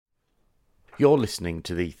You're listening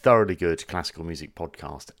to the Thoroughly Good Classical Music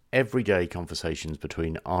Podcast, everyday conversations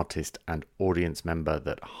between artist and audience member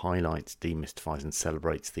that highlights, demystifies and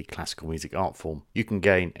celebrates the classical music art form. You can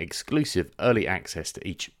gain exclusive early access to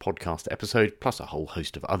each podcast episode, plus a whole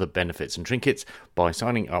host of other benefits and trinkets by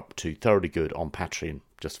signing up to Thoroughly Good on Patreon.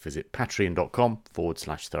 Just visit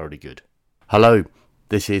patreon.com/thoroughlygood. Hello.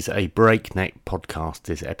 This is a breakneck podcast,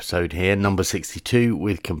 this episode here, number 62,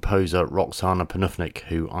 with composer Roxana Panufnik,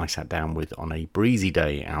 who I sat down with on a breezy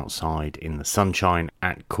day outside in the sunshine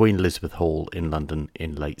at Queen Elizabeth Hall in London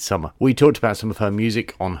in late summer. We talked about some of her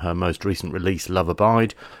music on her most recent release, Love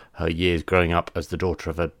Abide, her years growing up as the daughter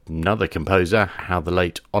of another composer, how the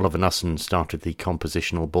late Oliver Knussen started the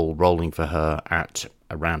compositional ball rolling for her at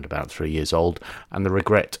around about 3 years old, and the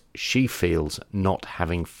regret she feels not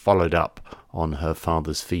having followed up on her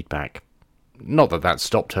father's feedback. Not that that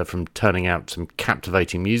stopped her from turning out some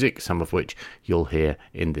captivating music, some of which you'll hear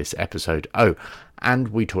in this episode. Oh, and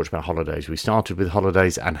we talked about holidays. We started with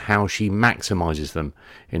holidays and how she maximises them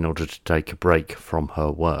in order to take a break from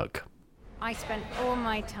her work. I spent all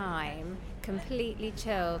my time completely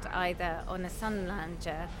chilled, either on a sun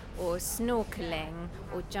lounger or snorkeling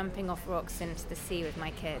or jumping off rocks into the sea with my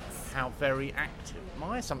kids. How very active.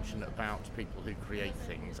 My assumption about people who create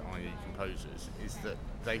things, i.e. composers, is that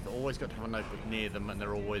they've always got to have a notebook near them and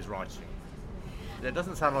they're always writing. It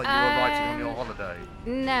doesn't sound like you were writing on your holiday.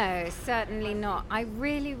 No, certainly not. I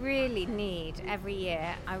really need, every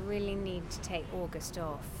year, I really need to take August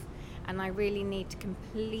off. And I really need to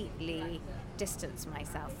completely distance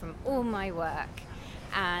myself from all my work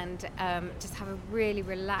and just have a really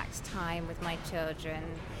relaxed time with my children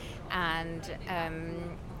and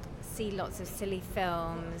see lots of silly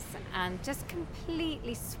films and just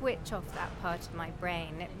completely switch off that part of my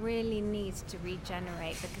brain. It really needs to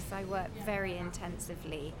regenerate because I work very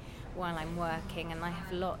intensively while I'm working and I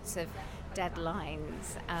have lots of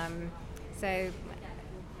deadlines. So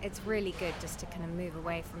it's really good just to kind of move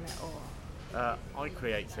away from it all. I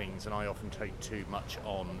create things and I often take too much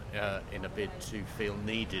on in a bid to feel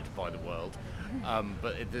needed by the world,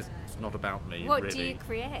 but it's not about me. What really. do you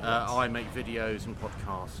create? I make videos and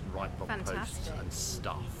podcasts and write blog posts and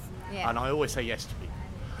stuff, and I always say yes to people.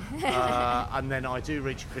 And then I do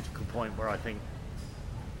reach a critical point where I think,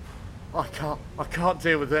 I can't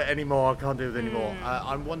deal with it anymore.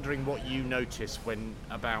 I'm wondering what you notice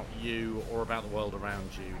about you or about the world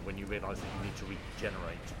around you when you realise that you need to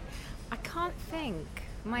regenerate. I can't think.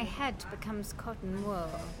 My head becomes cotton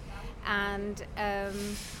wool, and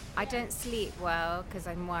I don't sleep well because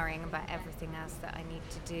I'm worrying about everything else that I need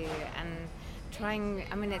to do and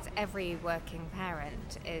it's every working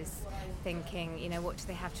parent is thinking, what do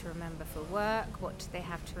they have to remember for work? What do they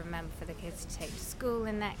have to remember for the kids to take to school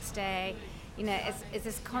the next day? It's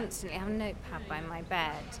this constantly, I have a notepad by my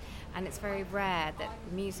bed, and it's very rare that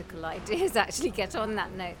musical ideas actually get on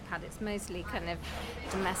that notepad. It's mostly kind of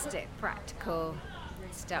domestic, practical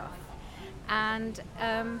stuff. And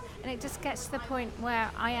it just gets to the point where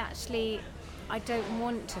I don't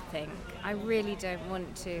want to think. I really don't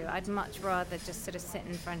want to. I'd much rather just sort of sit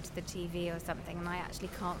in front of the TV or something, and I actually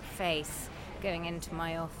can't face going into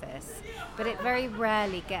my office. But it very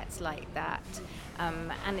rarely gets like that.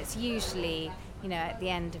 And it's usually, at the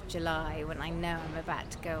end of July when I know I'm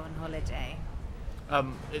about to go on holiday.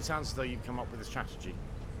 It sounds as though you've come up with a strategy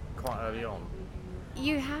quite early on.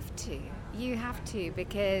 You have to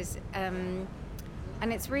because, and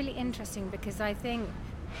it's really interesting because I think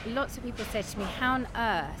lots of people say to me, how on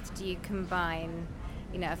earth do you combine,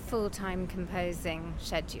 a full-time composing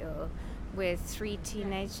schedule with 3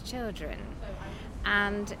 teenage children?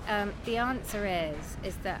 And the answer is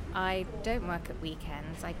that I don't work at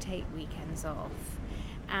weekends. I take weekends off.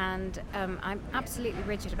 And I'm absolutely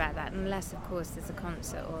rigid about that, unless, of course, there's a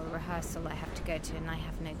concert or a rehearsal I have to go to and I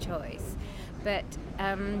have no choice. But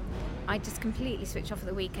I just completely switch off at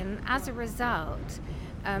the weekend. As a result,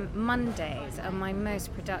 Mondays are my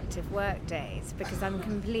most productive work days because I'm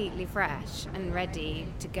completely fresh and ready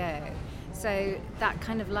to go. So that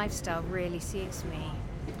kind of lifestyle really suits me.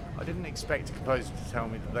 I didn't expect a composer to tell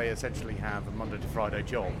me that they essentially have a Monday to Friday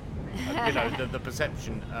job. The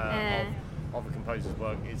perception of a composer's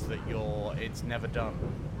work is that it's never done.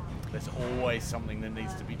 There's always something that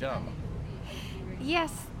needs to be done.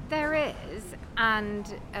 Yes, there is,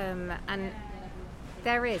 and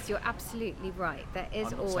there is. You're absolutely right. There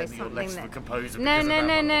is always something. I'm not saying that you're less of a composer. No. I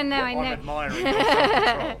know. I'm admiring your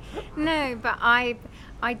self-control. No, but I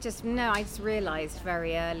just realised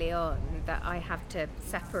very early on that I have to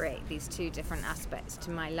separate these two different aspects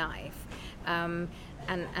to my life,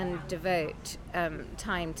 and devote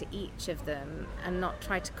time to each of them and not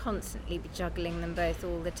try to constantly be juggling them both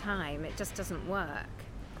all the time. It just doesn't work.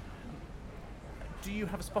 Do you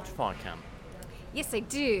have a Spotify account? Yes, I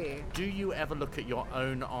do. Do you ever look at your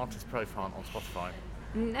own artist profile on Spotify?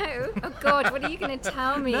 No. Oh God, what are you going to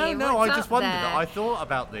tell me? No. What's I just up wondered. there? I thought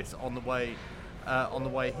about this on the way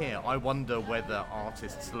here. I wonder whether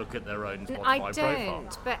artists look at their own Spotify I profile.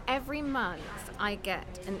 don't, but every month I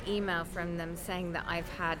get an email from them saying that I've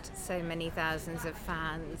had so many thousands of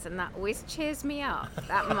fans, and that always cheers me up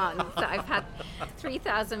that month, that I've had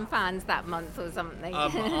 3,000 fans that month or something.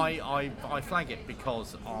 I flag it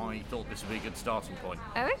because I thought this would be a good starting point.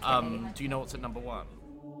 Oh, okay. Do you know what's at number one?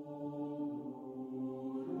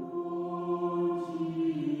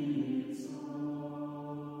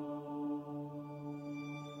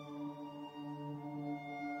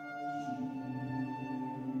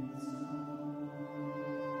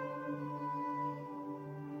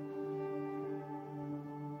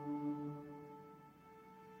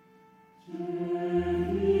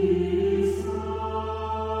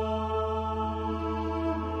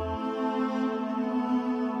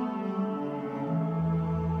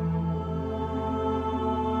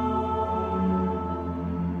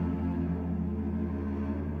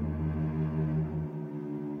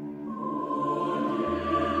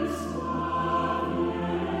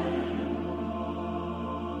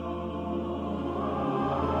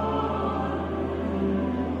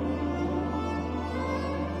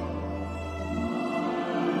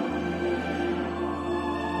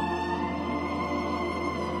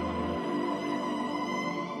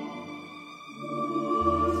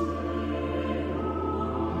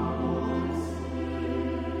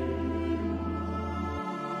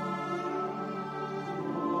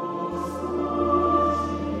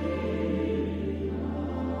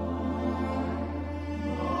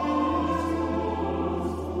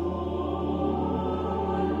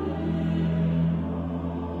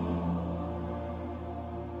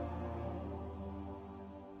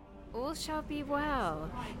 All shall be well.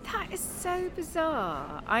 That is so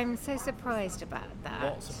bizarre. I'm so surprised about that.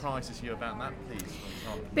 What surprises you about that, please?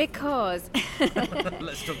 Because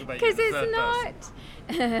Let's talk about because you in the third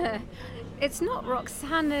person. it's not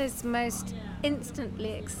Roxana's most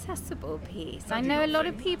instantly accessible piece. How I do you know a not lot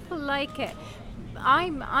think? of people like it.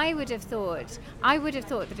 I would have thought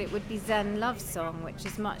that it would be Zen Love Song, which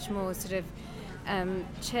is much more sort of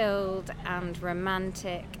chilled and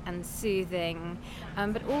romantic and soothing,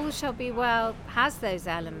 but All Shall Be Well has those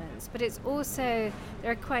elements, but it's also,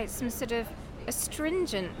 there are quite some sort of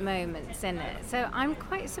astringent moments in it, so I'm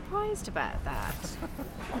quite surprised about that.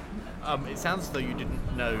 It sounds as though you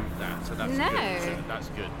didn't know that, so that's No. good. So that's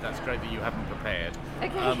good. That's great that you haven't prepared.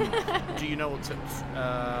 Okay. Do you know what's at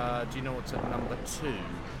number 2?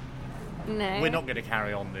 No. We're not going to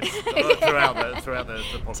carry on this throughout the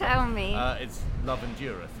podcast. Tell me. It's Love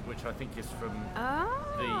Endureth, which I think is from Oh.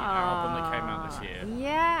 the album that came out this year.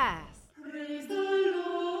 Yes. Praise the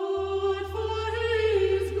Lord, for He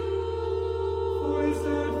is good, for His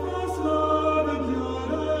steadfast love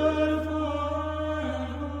endureth forever.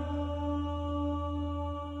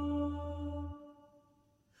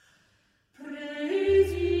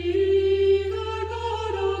 Praise ye the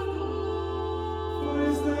God of God, for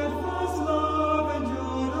His steadfast love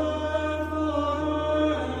endureth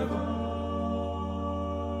forever.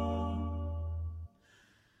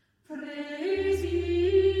 Praise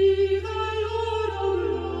ye the Lord of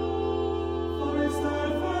Lords, for His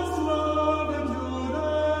steadfast love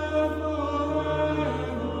endureth forever.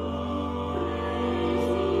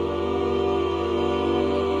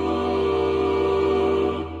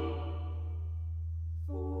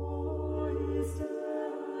 For His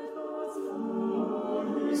steadfast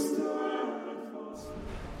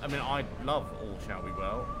I mean, I love All Shall Be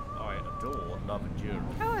Well. I adore Love Endureth.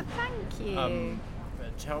 Oh, thank you.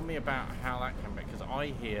 Tell me about how that came back, because I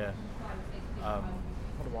hear,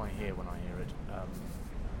 what do I hear when I hear it?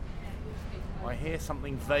 I hear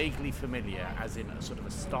something vaguely familiar, as in a sort of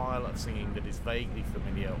a style of singing that is vaguely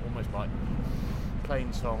familiar, almost like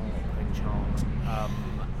plain song or plain chant,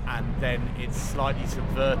 and then it's slightly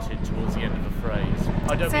subverted towards the end of the phrase.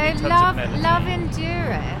 I don't mean in terms of melody. Love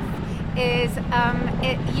Endureth is,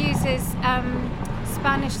 it uses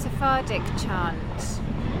Spanish Sephardic chant.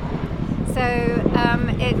 So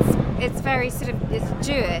it's very sort of, it's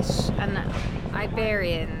Jewish and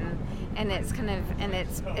Iberian in its kind of, in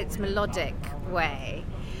its melodic way,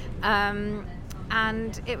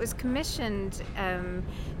 and it was commissioned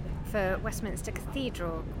for Westminster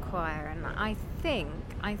Cathedral Choir, and I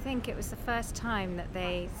think it was the first time that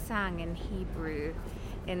they sang in Hebrew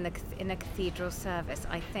in a cathedral service,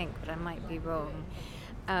 I think, but I might be wrong.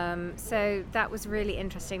 So that was really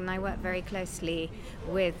interesting, and I worked very closely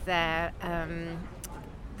with the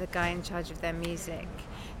guy in charge of their music,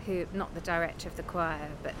 who, not the director of the choir,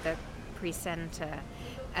 but the presenter,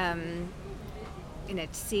 to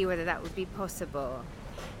see whether that would be possible.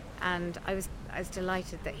 And I was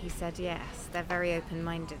delighted that he said yes. They're very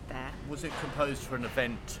open-minded there. Was it composed for an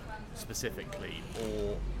event specifically,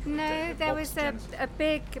 or no? There was a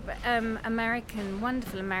big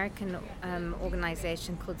wonderful American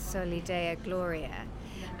organisation called Soli Deo Gloria,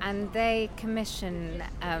 and they commission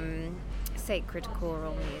sacred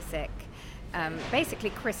choral music,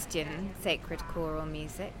 basically Christian sacred choral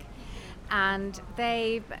music. And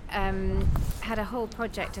they had a whole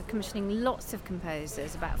project of commissioning lots of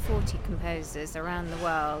composers, about 40 composers around the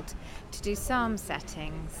world, to do psalm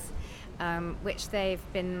settings, which they've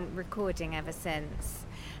been recording ever since.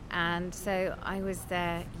 And so I was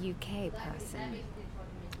their UK person.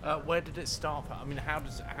 Where did it start? I mean, how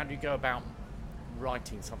do you go about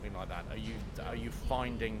writing something like that? Are you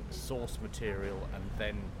finding source material and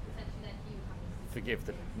then, forgive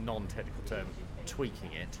the non-technical term,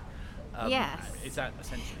 tweaking it? Yes. Is that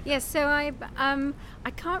essentially? Yes. So I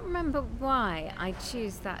can't remember why I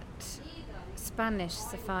choose that Spanish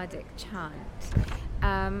Sephardic chant.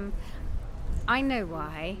 I know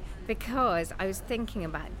why, because I was thinking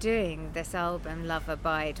about doing this album, Love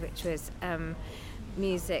Abide, which was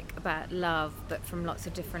music about love, but from lots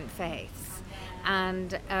of different faiths.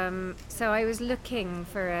 And so I was looking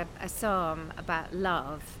for a psalm about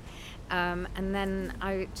love, and then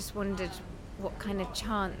I just wondered what kind of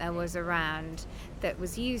chant there was around that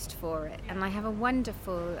was used for it. And I have a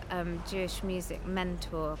wonderful Jewish music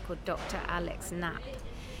mentor called Dr. Alex Knapp,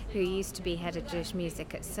 who used to be head of Jewish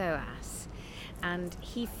music at SOAS. And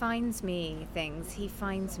he finds me things. He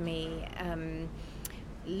finds me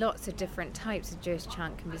lots of different types of Jewish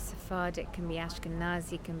chant. Can be Sephardic, can be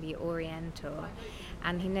Ashkenazi, can be Oriental.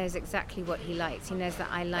 And he knows exactly what he likes. He knows that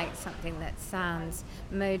I like something that sounds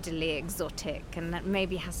modally exotic and that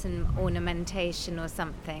maybe has some ornamentation or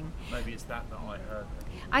something. Maybe it's that I heard.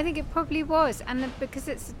 I think it probably was. And because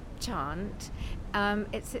it's a chant,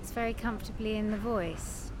 it sits very comfortably in the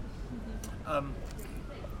voice.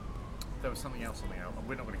 There was something else on the album.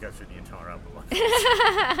 We're not going to go through the entire album.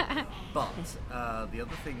 But the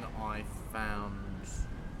other thing that I found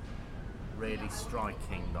really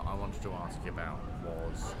striking that I wanted to ask you about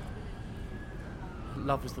was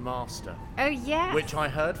Love Was the Master. Oh, yeah. Which I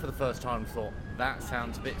heard for the first time and thought, that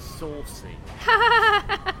sounds a bit saucy.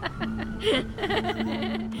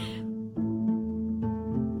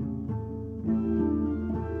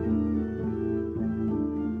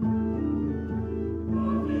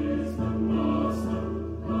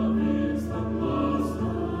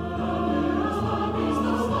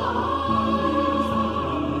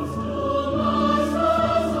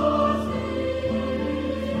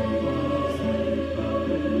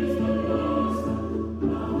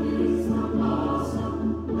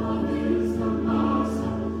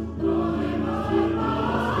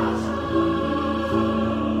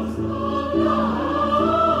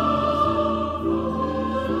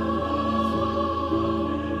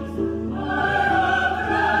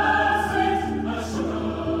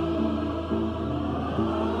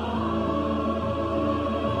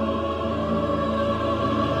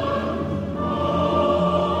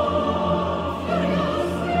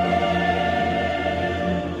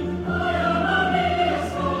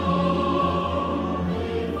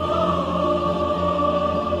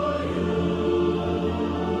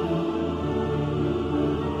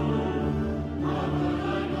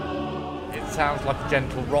 Sounds like a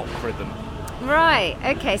gentle rock rhythm. Right,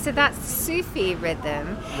 okay, so that's Sufi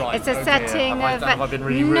rhythm. Right, it's a okay. setting Have I been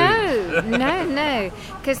really rude? rude? No,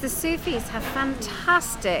 because the Sufis have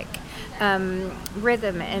fantastic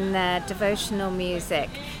rhythm in their devotional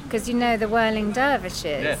music, because you know the whirling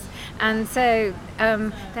dervishes. Yes. And so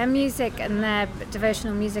their music and their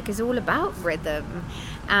devotional music is all about rhythm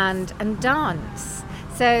and dance.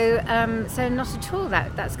 So not at all.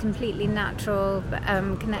 That's completely natural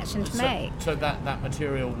connection to make. So that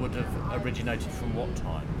material would have originated from what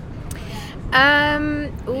time?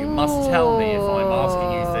 You must tell me if I'm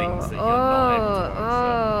asking you things that you're not able to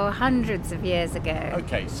answer. Hundreds of years ago.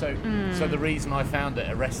 Okay, so the reason I found it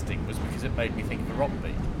arresting was because it made me think of a rock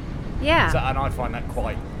beat. Yeah. So, and I find that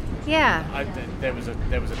quite. Yeah. There was a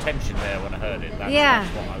tension there when I heard it.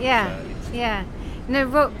 That's what I was, yeah. No,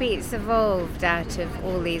 rock beats evolved out of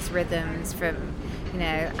all these rhythms from,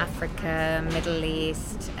 Africa, Middle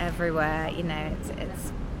East, everywhere.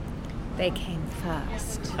 It's they came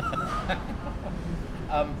first.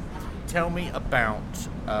 tell me about.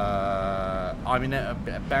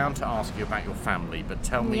 Bound to ask you about your family, but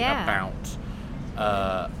tell me about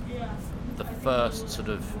the first sort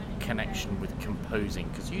of connection with composing,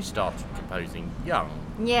 because you started composing young.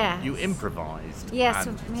 Yes. You improvised. Yes,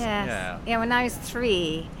 and, yes. Yeah, when I was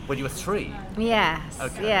 3. When you were 3? Yes,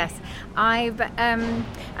 Okay. yes.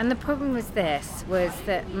 And the problem was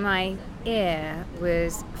that my ear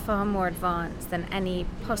was far more advanced than any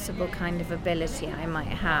possible kind of ability I might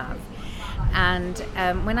have. And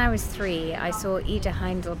when I was 3, I saw Ida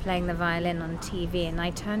Heindel playing the violin on TV, and I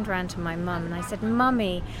turned around to my mum and I said,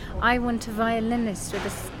 "Mummy, I want a violinist with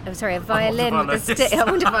a violin with a stick. I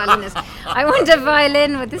want a violinist. I want a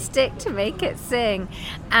violin with a stick to make it sing."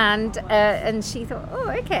 And she thought, "Oh,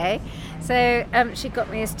 okay." So she got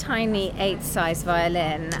me this tiny 8-size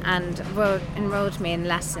violin and enrolled me in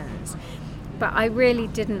lessons. But I really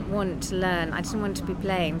didn't want to learn. I didn't want to be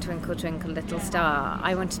playing Twinkle Twinkle Little Star.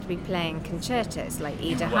 I wanted to be playing concertos like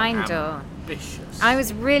Ida Heindel. Ambitious. I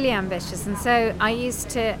was really ambitious, and so I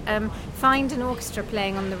used to find an orchestra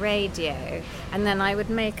playing on the radio, and then I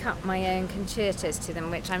would make up my own concertos to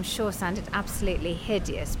them, which I'm sure sounded absolutely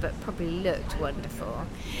hideous, but probably looked wonderful.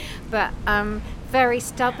 But very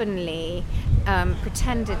stubbornly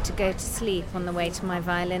pretended to go to sleep on the way to my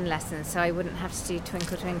violin lessons, so I wouldn't have to do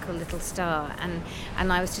Twinkle Twinkle Little Star,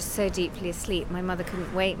 and I was just so deeply asleep my mother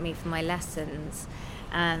couldn't wake me for my lessons.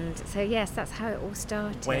 And so yes, that's how it all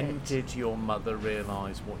started. When did your mother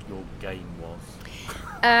realise what your game was?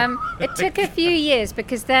 It took a few years,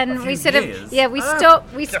 because then we sort years? of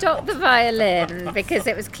we stopped the violin because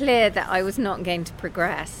it was clear that I was not going to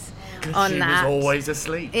progress on she that. was always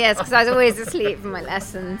asleep. Yes, because I was always asleep for my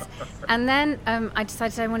lessons. And then I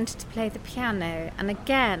decided I wanted to play the piano. And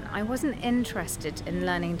again, I wasn't interested in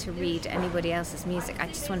learning to read anybody else's music. I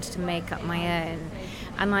just wanted to make up my own.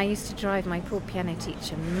 And I used to drive my poor piano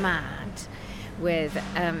teacher mad with,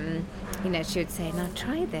 she would say, "Now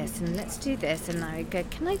try this and let's do this." And I would go,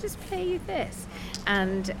 "Can I just play you this?"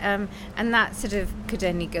 And that sort of could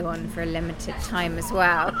only go on for a limited time as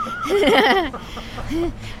well.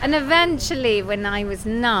 And eventually, when I was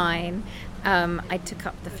 9, I took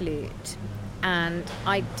up the flute. And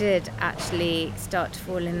I did actually start to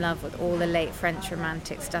fall in love with all the late French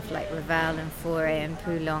romantic stuff like Ravel and Fauré and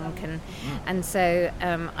Poulenc. And so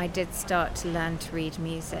I did start to learn to read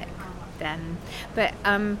music then. But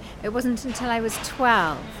it wasn't until I was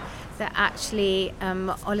 12 that actually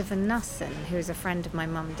Oliver Nussin, who was a friend of my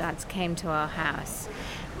mum and dad's, came to our house,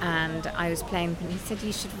 and I was playing, and he said,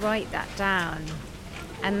 "You should write that down."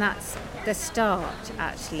 And that's the start,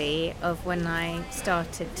 actually, of when I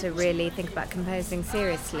started to really think about composing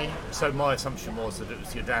seriously. So my assumption was that it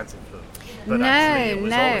was your dad's influence.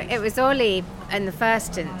 It was Ollie in the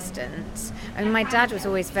first instance. I mean, my dad was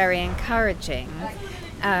always very encouraging,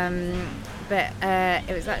 but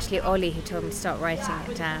it was actually Ollie who told me to start writing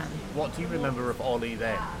it down. What do you remember of Ollie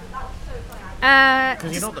then?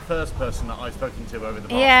 Because you're not the first person that I've spoken to over the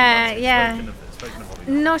past few months spoken of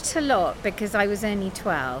Ollie. Not a lot, because I was only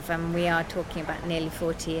 12, and we are talking about nearly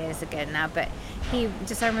 40 years ago now. But I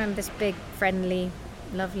remember this big, friendly,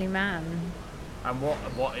 lovely man. And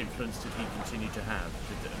what influence did he continue to have?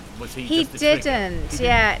 Was he? He just a trigger? didn't.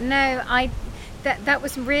 Yeah, no. That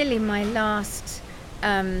was really my last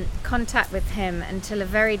contact with him until a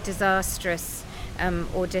very disastrous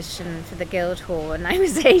audition for the Guildhall when I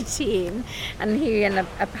was 18, and he and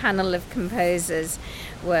a panel of composers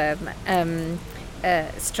were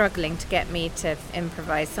struggling to get me to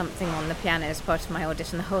improvise something on the piano as part of my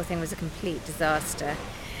audition. The whole thing was a complete disaster.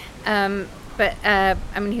 But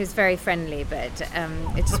he was very friendly, but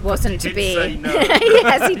it just wasn't to be. Say no.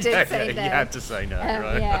 Yes, he did say no. He had to say no,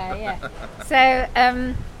 right? Yeah.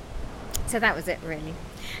 So that was it, really.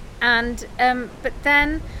 And but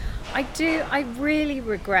then I really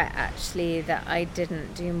regret, actually, that I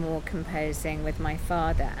didn't do more composing with my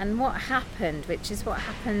father. And what happened, which is what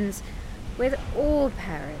happens with all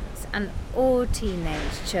parents and all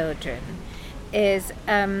teenage children, is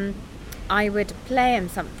I would play him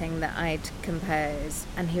something that I'd compose,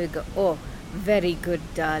 and he would go, "Oh, very good,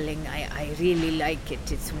 darling, I really like it,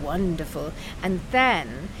 it's wonderful." And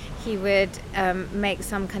then he would make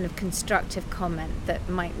some kind of constructive comment that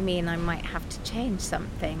might mean I might have to change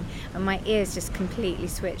something, and my ears just completely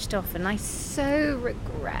switched off. And I so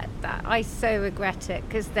regret that. I so regret it,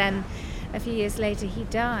 because then a few years later he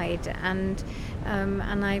died, and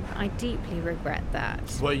I deeply regret that.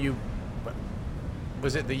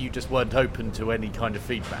 Was it that you just weren't open to any kind of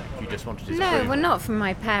feedback? You just wanted his approval? No, well, not from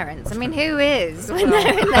my parents. I mean, who is when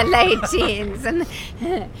they're in their late teens? And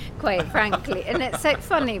quite frankly, and it's so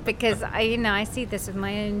funny because I see this with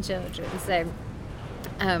my own children. So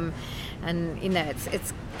And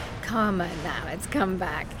it's karma now. It's come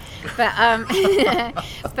back, but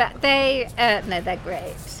but they're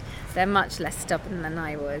great. They're much less stubborn than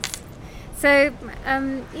I was. So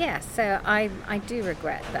so I do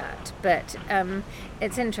regret that, but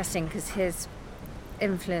it's interesting because his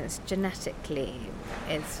influence genetically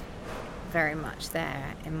is very much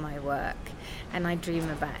there in my work, and I dream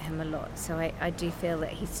about him a lot, so I do feel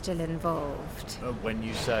that he's still involved. When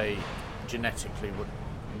you say genetically,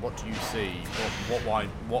 what do you see?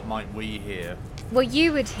 What might we hear? Well,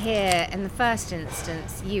 you would hear, in the first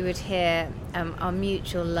instance, our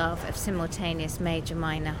mutual love of simultaneous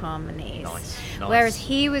major-minor harmonies. Nice. Whereas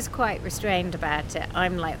he was quite restrained about it.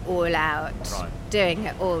 I'm like all out, doing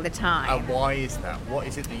it all the time. And why is that? What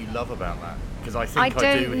is it that you love about that? Because I think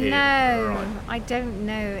I do hear. know. Right. I don't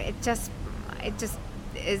know. It just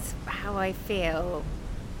is how I feel.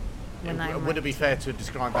 Would it be fair to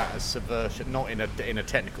describe that as subversion, not in a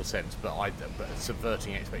technical sense, but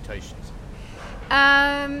subverting expectations?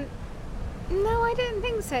 No, I don't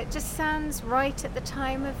think so. It just sounds right at the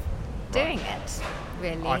time of doing it.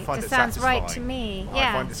 Really, I find it it sounds satisfying. right to me.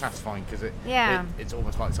 I find it satisfying because it's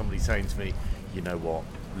almost like somebody saying to me, you know what,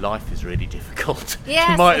 life is really difficult. Yes.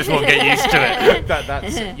 You might as well get used to it.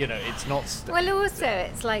 That's it's not. Well, also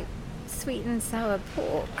it's like sweet and sour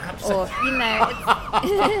pork, Absolutely.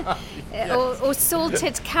 or or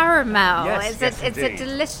salted caramel. Yes, it's a indeed.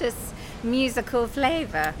 delicious musical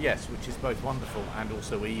flavour. Yes, which is both wonderful and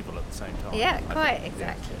also evil at the same time. Yeah, I quite think,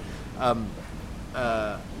 exactly.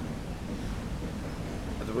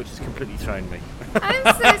 Which has completely thrown me. I'm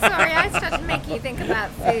so sorry. I started making you think about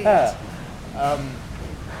food.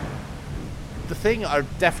 The thing I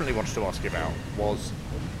definitely wanted to ask you about was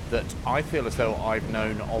that I feel as though I've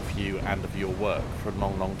known of you and of your work for a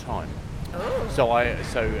long, long time. Oh. So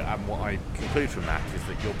what I conclude from that is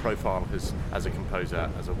that your profile as a composer,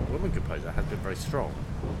 as a woman composer, has been very strong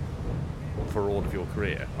for all of your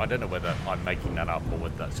career. I don't know whether I'm making that up or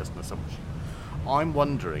whether that's just an assumption. I'm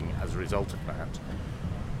wondering, as a result of that,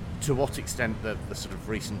 to what extent the sort of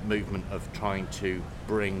recent movement of trying to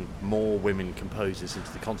bring more women composers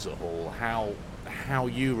into the concert hall, how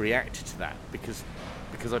you reacted to that, because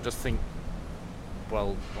I just think,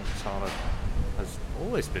 well, Montana has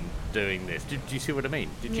always been doing this. Do you see what I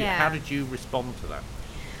mean? Yeah. How did you respond to that?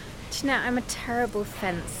 Do you know, I'm a terrible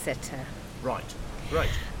fence sitter. Right.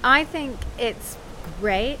 I think it's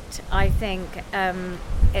great. I think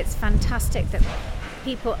it's fantastic that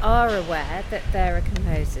people are aware that there are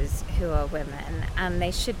composers who are women, and they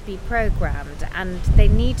should be programmed, and they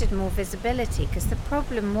needed more visibility, because the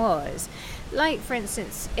problem was, like for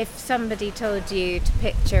instance, if somebody told you to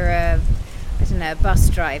picture a bus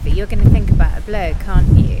driver, you're going to think about a bloke,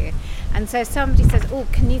 can't you? And so somebody says, oh,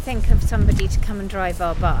 can you think of somebody to come and drive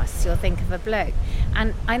our bus? You'll think of a bloke.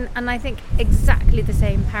 And I think exactly the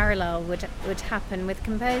same parallel would happen with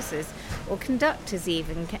composers or conductors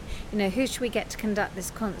even. Who should we get to conduct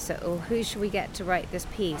this concert, or who should we get to write this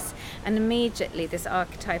piece? And immediately this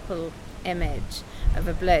archetypal image of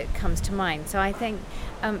a bloke comes to mind. So I think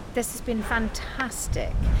this has been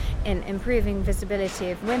fantastic in improving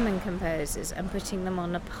visibility of women composers and putting them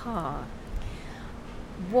on a par.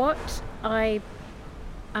 What I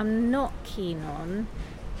am not keen on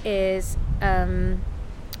is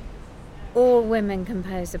all women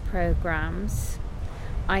composer programs.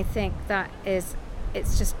 I think it's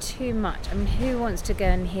just too much. I mean, who wants to go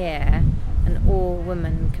and hear an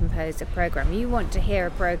all-woman composer program? You want to hear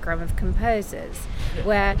a program of composers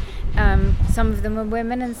where some of them are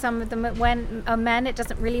women and some of them are men. It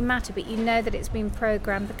doesn't really matter, but you know that it's been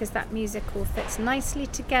programmed because that music all fits nicely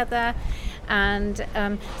together. And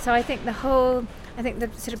so I think the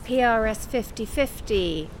sort of PRS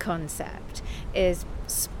 50-50 concept is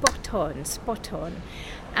spot on.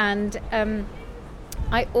 And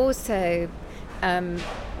I also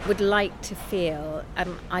would like to feel,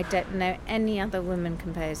 I don't know any other woman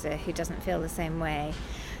composer who doesn't feel the same way,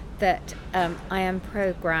 that I am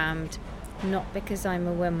programmed not because I'm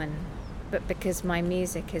a woman, but because my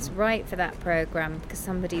music is right for that program, because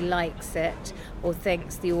somebody likes it or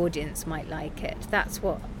thinks the audience might like it. That's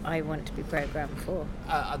what I want to be programmed for.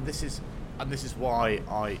 And this is why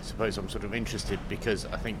I suppose I'm sort of interested, because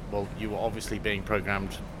I think, well, you were obviously being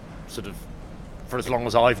programmed sort of for as long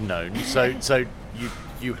as I've known, so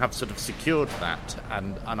you have sort of secured that,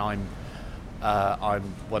 and I'm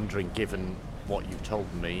wondering, given what you've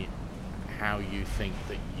told me, how you think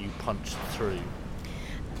that you punched through.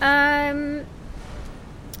 I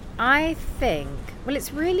think, well,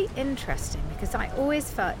 it's really interesting because I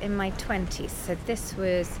always felt in my 20s, so this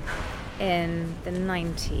was in the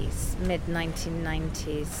 90s,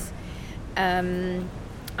 mid-1990s,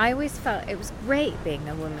 I always felt it was great being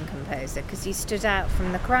a woman composer because you stood out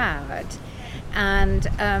from the crowd, and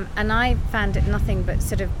I found it nothing but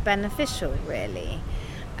sort of beneficial, really.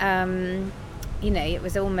 It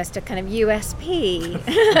was almost a kind of USP.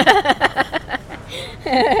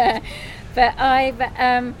 But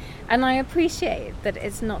I appreciate that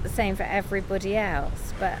it's not the same for everybody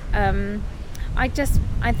else. But I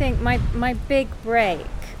think my big break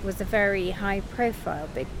was a very high-profile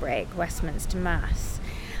big break, Westminster Mass,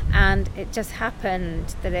 and it just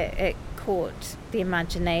happened that it caught the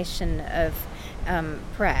imagination of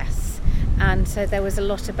press, and so there was a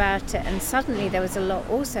lot about it, and suddenly there was a lot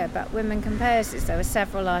also about women composers. There were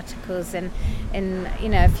several articles in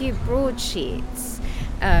a few broadsheets,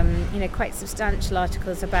 quite substantial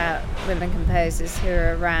articles about women composers who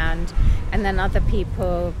are around, and then other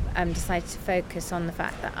people decided to focus on the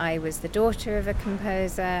fact that I was the daughter of a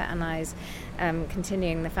composer and I was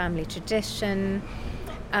continuing the family tradition,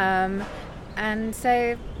 and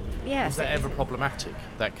so yes. Was that ever problematic,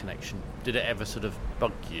 that connection? Did it ever sort of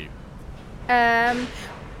bug you?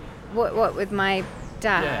 What with my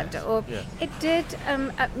dad? Yes. It did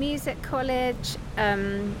at music college.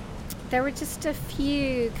 There were just a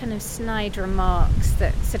few kind of snide remarks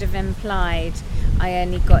that sort of implied I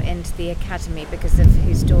only got into the academy because of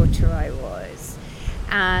whose daughter I was.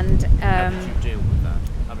 And how did you deal with that?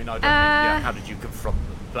 I mean, I don't mean, how did you confront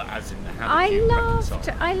them? But as in, how did you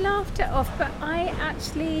reconcile? I laughed it off, but I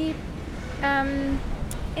actually, in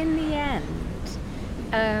the end,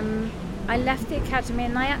 I left the academy,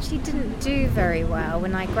 and I actually didn't do very well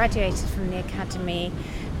when I graduated from the academy.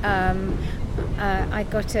 I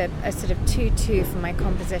got a sort of 2-2 for my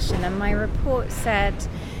composition, and my report said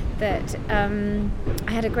that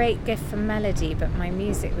I had a great gift for melody, but my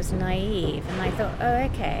music was naive. And I thought, oh,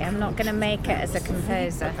 okay, I'm not going to make it as a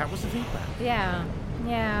composer. That was the feedback? Yeah.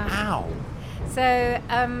 How? So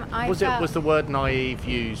was the word naive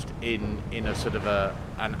used in a sort of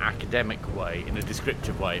an academic way, in a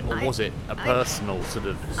descriptive way, or was it a personal sort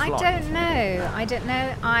of slight? I don't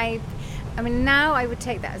know. I mean, now I would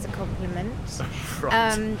take that as a compliment,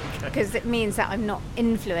 Right. because it means that I'm not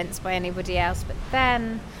influenced by anybody else. But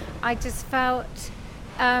then I just felt,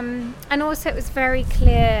 and also it was very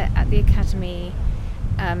clear at the academy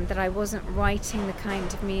that I wasn't writing the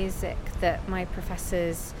kind of music that my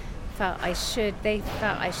professors felt I should. They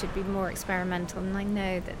felt I should be more experimental, and I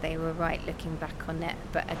know that they were right looking back on it.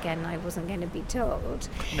 But again, I wasn't going to be told.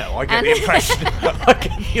 No, I get the impression.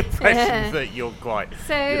 That you're quite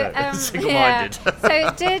single-minded. So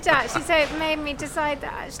it did actually. So it made me decide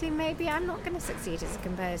that actually maybe I'm not going to succeed as a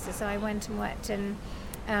composer. So I went and worked in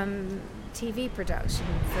TV production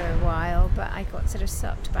for a while, but I got sort of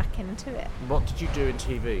sucked back into it. What did you do in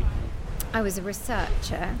TV? I was a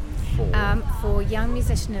researcher for Young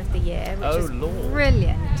Musician of the Year, which was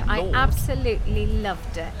brilliant. I absolutely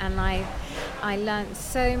loved it, and I learned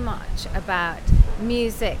so much about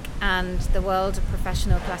music and the world of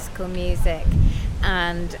professional classical music,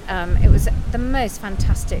 and it was the most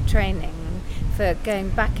fantastic training for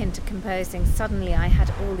going back into composing. Suddenly I had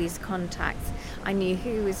all these contacts. I knew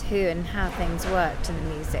who was who and how things worked in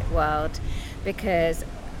the music world, because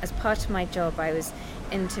as part of my job I was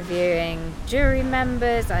interviewing jury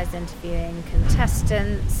members, I was interviewing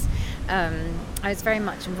contestants, I was very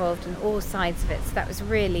much involved in all sides of it, so that was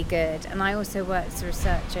really good. And I also worked as a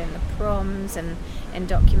researcher in the proms and in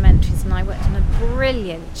documentaries, and I worked on a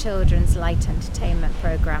brilliant children's light entertainment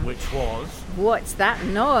programme. Which was? What's That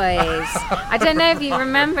Noise? I don't know if you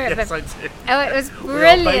remember it. Yes, but I do. Oh, it was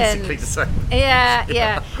brilliant. We are basically the same.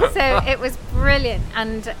 Yeah. So it was brilliant,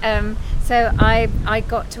 and so I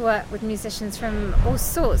got to work with musicians from all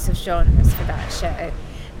sorts of genres for that show,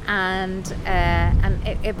 and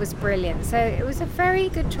it was brilliant. So it was a very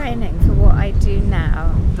good training for what I do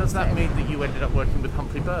now. Does that mean that you ended up working with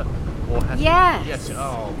Humphrey Burton? Or Yes. Yes.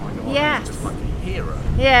 Oh my God. Yes. He's just like a hero.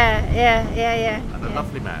 Yeah. And a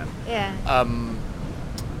lovely man. Yeah.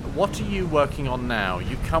 What are you working on now?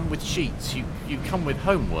 You come with sheets. You come with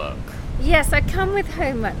homework. Yes, I come with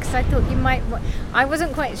homework because I thought you might. I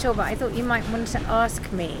wasn't quite sure, but I thought you might want to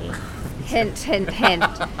ask me. Hint,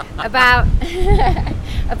 about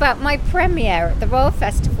my premiere at the Royal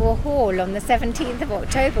Festival Hall on the 17th of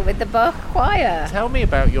October with the Bach Choir. Tell me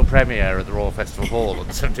about your premiere at the Royal Festival Hall on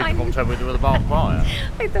the 17th of October with the Bach Choir.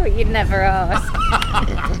 I thought you'd never ask.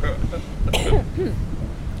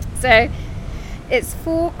 So, it's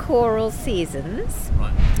 4 choral seasons.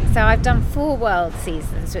 Right. So I've done 4 world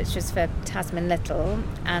seasons, which was for Tasman Little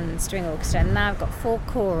and String Orchestra, and now I've got 4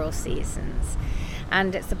 choral seasons.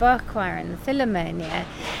 and it's the Bach Choir and the Philharmonia,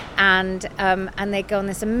 and they go on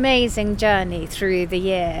this amazing journey through the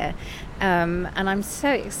year. And I'm so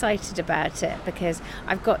excited about it because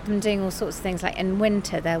I've got them doing all sorts of things. Like in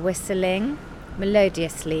winter, they're whistling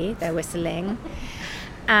melodiously. They're whistling,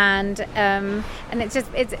 and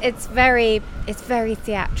it's very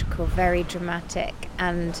theatrical, very dramatic,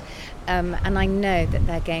 and I know that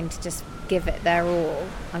they're going to just give it their all.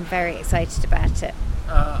 I'm very excited about it.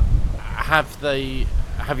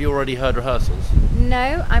 Have you already heard rehearsals?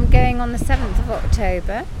 No, I'm going on the 7th of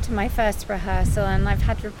October to my first rehearsal, and I've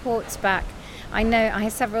had reports back. I know I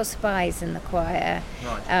have several spies in the choir,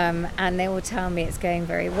 Right. and they will tell me it's going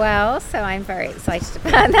very well, so I'm very excited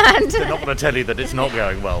about that. They're not going to tell you that it's not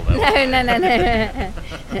going well, though. No.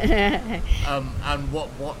 And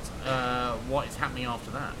what is happening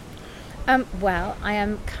after that? Well, I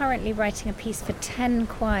am currently writing a piece for 10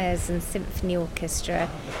 choirs and symphony orchestra,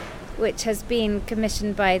 which has been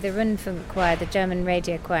commissioned by the Rundfunk Choir, the German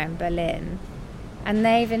radio choir in Berlin. And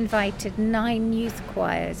they've invited 9 youth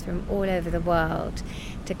choirs from all over the world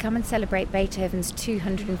to come and celebrate Beethoven's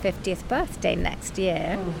 250th birthday next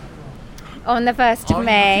year. On the 1st of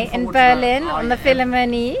May in Berlin, on the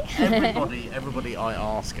Philharmonie. Everybody I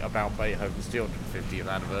ask about Beethoven's 250th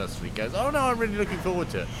anniversary goes, "Oh no, I'm really looking forward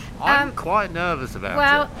to it." I'm quite nervous about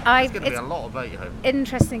it. It's going to be a lot of Beethoven.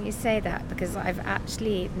 Interesting you say that, because I've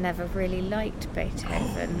actually never really liked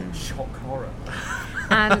Beethoven. Shock horror.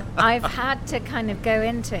 And I've had to kind of go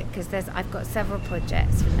into it because I've got several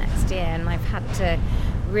projects for next year, and I've had to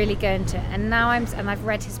really go into it. And now I've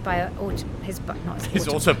read his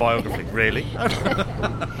autobiography, really?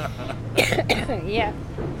 Yeah.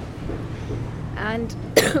 And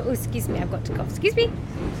oh, excuse me, I've got to cough. Excuse me.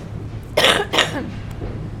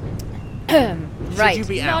 Right. Should you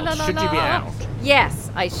be out? Should you be out? Yes,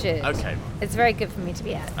 I should. Okay. It's very good for me to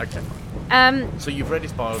be out. Okay. So you've read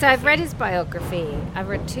his biography. So I've read his biography. I've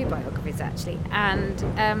read 2 biographies actually, and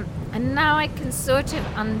now I can sort of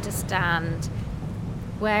understand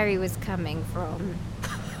where he was coming from,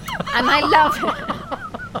 and I love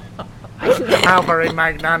it. How very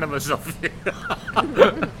magnanimous of you.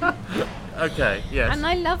 Okay. Yes. And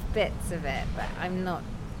I love bits of it, but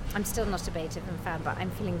I'm still not a Beethoven fan, but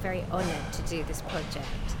I'm feeling very honoured to do this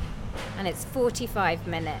project. And it's 45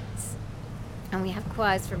 minutes. And we have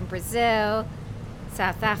choirs from Brazil,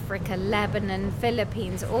 South Africa, Lebanon,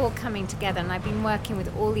 Philippines, all coming together. And I've been working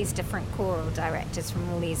with all these different choral directors from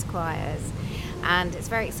all these choirs. And it's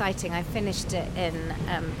very exciting. I finished it in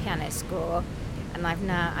piano score, and I'm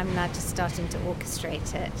now just starting to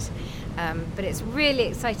orchestrate it. But it's really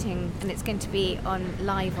exciting, and it's going to be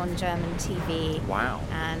live on German TV. Wow.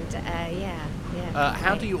 And yeah.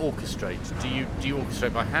 How do you orchestrate? Do you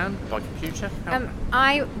orchestrate by hand, by computer?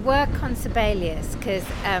 I work on Sibelius because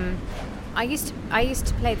I used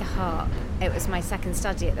to play the harp. It was my second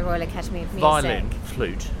study at the Royal Academy of Music. Violin,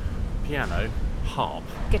 flute, piano, harp,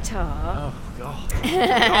 guitar. Oh God!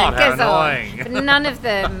 God, how annoying! But none of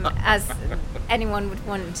them as anyone would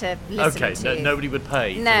want to listen to. Okay, nobody would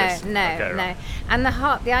pay. No. Right. And the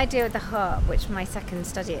harp, the idea of the harp, which my second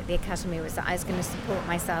study at the academy, was that I was going to support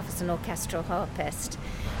myself as an orchestral harpist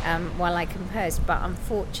while I composed. But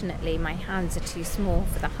unfortunately, my hands are too small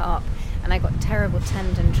for the harp, and I got terrible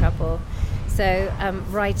tendon trouble. So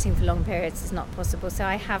writing for long periods is not possible. So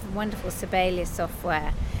I have wonderful Sibelius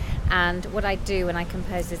software. And what I do when I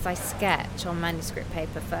compose is I sketch on manuscript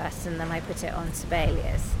paper first, and then I put it on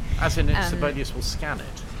Sibelius. As in, Sibelius will scan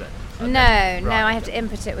it then? No, I have to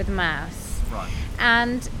input it with a mouse. Right.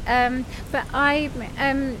 And but I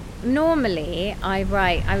normally I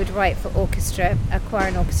would write for orchestra, a choir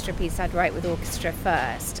and orchestra piece. I'd write with orchestra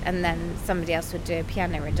first, and then somebody else would do a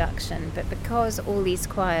piano reduction. But because all these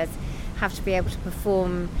choirs have to be able to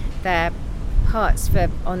perform their parts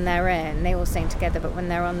on their own, they all sing together, but when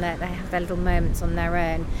they're on there, they have their little moments on their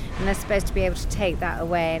own, and they're supposed to be able to take that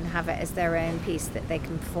away and have it as their own piece that they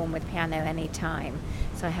can perform with piano any time.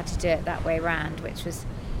 So I had to do it that way round, which was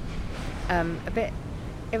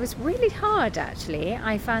it was really hard actually.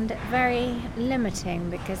 I found it very limiting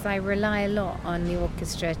because I rely a lot on the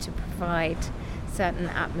orchestra to provide certain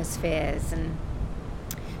atmospheres, and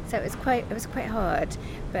so it was quite hard,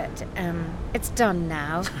 but it's done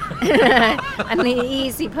now, and the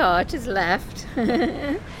easy part is left.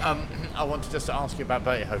 I wanted just to ask you about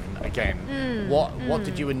Beethoven again. What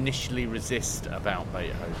did you initially resist about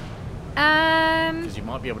Beethoven? Because you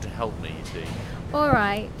might be able to help me, you see. All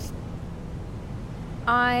right.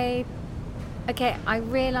 I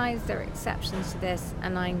realise there are exceptions to this,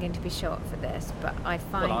 and I'm going to be shot for this, but I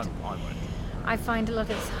find Well, I won't. I find a lot of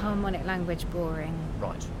this harmonic language boring.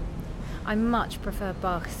 Right. I much prefer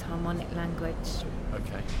Bach's harmonic language,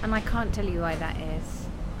 Okay. and I can't tell you why that is.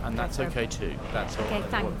 And that's okay too. That's all. Okay,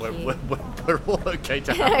 thank you. We're all okay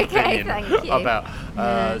to have an Okay, opinion thank you. about.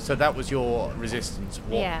 Yeah. So that was your resistance.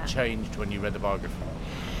 What Yeah. changed when you read the biography?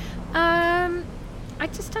 I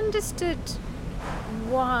just understood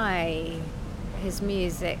why his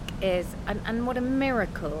music is, and what a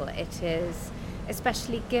miracle it is,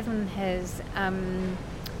 especially given his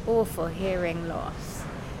awful hearing loss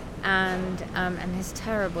and his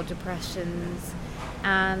terrible depressions.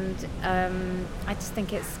 And I just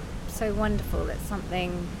think it's so wonderful that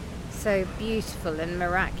something so beautiful and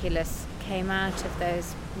miraculous came out of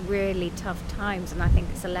those really tough times, and I think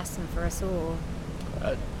it's a lesson for us all.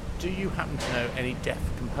 Do you happen to know any deaf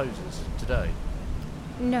composers today?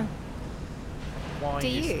 No. Why Do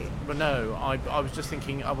is- you? Well, no. I was just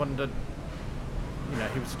thinking. I wondered. You know,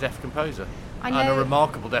 he was a deaf composer I and a know-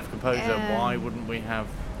 remarkable deaf composer. Yeah. Why wouldn't we have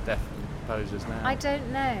deaf composers now? I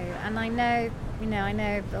don't know, and I know,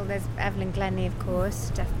 well, there's Evelyn Glennie, of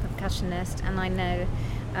course, deaf percussionist, and I know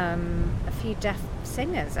a few deaf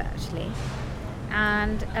singers actually,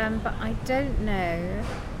 and but I don't know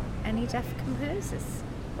any deaf composers.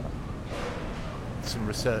 Some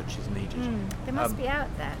research is needed. They must be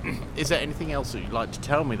out there. Is there anything else that you'd like to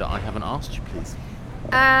tell me that I haven't asked you, please?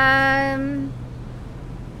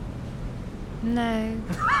 No.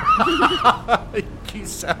 You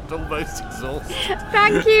sound almost exhausted.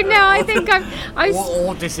 Thank you. No, I think I'm.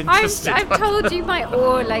 Or disinterested. I've told you my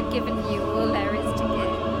all. I've given you all there is to give.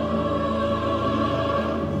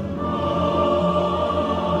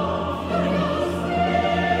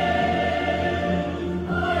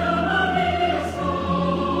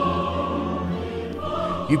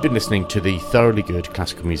 You've been listening to the Thoroughly Good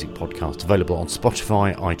Classical Music Podcast, available on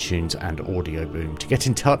Spotify, iTunes and Audio Boom. To get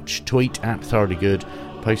in touch, tweet at Thoroughly Good,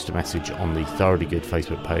 post a message on the Thoroughly Good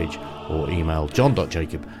Facebook page, or email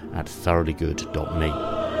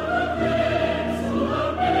john.jacob@thoroughlygood.me.